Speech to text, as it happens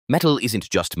Metal isn't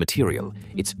just material,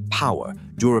 it's power,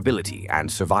 durability,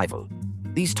 and survival.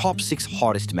 These top 6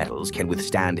 hardest metals can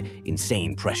withstand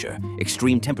insane pressure,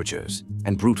 extreme temperatures,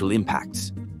 and brutal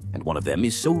impacts. And one of them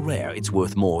is so rare it's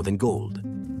worth more than gold.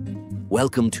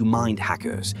 Welcome to Mind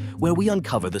Hackers, where we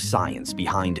uncover the science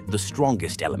behind the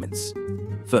strongest elements.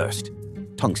 First,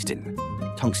 tungsten.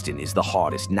 Tungsten is the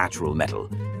hardest natural metal,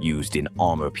 used in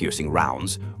armor-piercing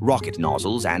rounds, rocket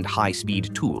nozzles, and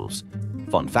high-speed tools.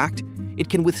 Fun fact, it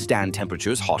can withstand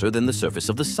temperatures hotter than the surface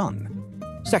of the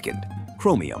sun. Second,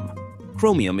 chromium.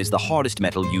 Chromium is the hardest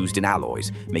metal used in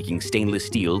alloys, making stainless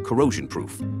steel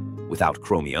corrosion-proof. Without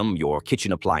chromium, your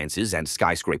kitchen appliances and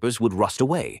skyscrapers would rust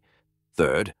away.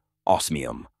 Third,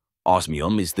 osmium.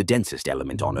 Osmium is the densest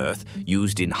element on Earth,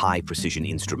 used in high-precision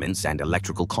instruments and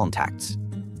electrical contacts.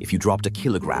 If you dropped a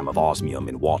kilogram of osmium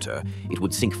in water, it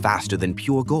would sink faster than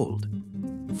pure gold.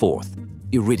 Fourth,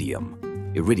 iridium.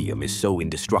 Iridium is so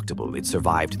indestructible it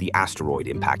survived the asteroid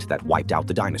impact that wiped out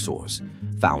the dinosaurs.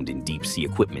 Found in deep-sea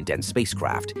equipment and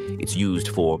spacecraft, it's used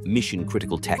for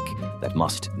mission-critical tech that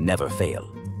must never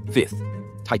fail. Fifth,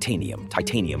 titanium.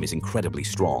 Titanium is incredibly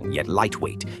strong, yet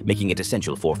lightweight, making it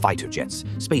essential for fighter jets,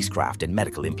 spacecraft, and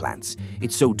medical implants.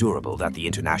 It's so durable that the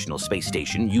International Space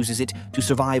Station uses it to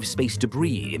survive space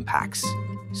debris impacts.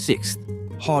 Sixth,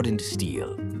 hardened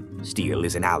steel. Steel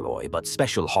is an alloy, but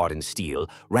special hardened steel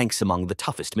ranks among the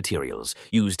toughest materials,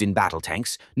 used in battle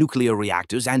tanks, nuclear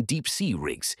reactors, and deep-sea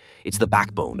rigs. It's the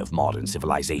backbone of modern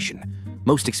civilization.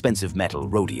 Most expensive metal,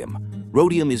 rhodium.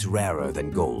 Rhodium is rarer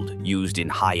than gold, used in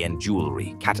high-end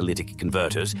jewelry, catalytic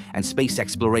converters, and space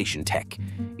exploration tech.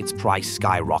 Its price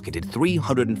skyrocketed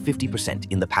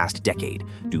 350% in the past decade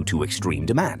due to extreme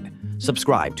demand.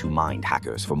 Subscribe to Mind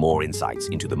Hackers for more insights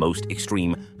into the most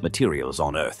extreme materials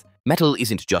on Earth. Metal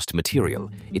isn't just material,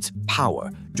 it's power,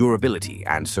 durability,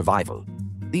 and survival.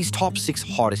 These top 6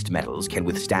 hardest metals can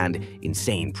withstand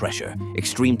insane pressure,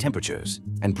 extreme temperatures,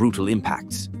 and brutal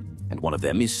impacts. And one of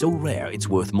them is so rare it's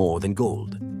worth more than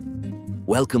gold.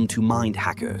 Welcome to Mind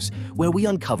Hackers, where we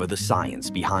uncover the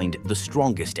science behind the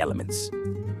strongest elements.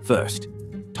 First,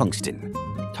 tungsten.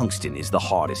 Tungsten is the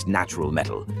hardest natural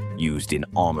metal, used in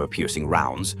armor-piercing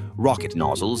rounds, rocket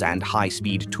nozzles, and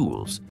high-speed tools.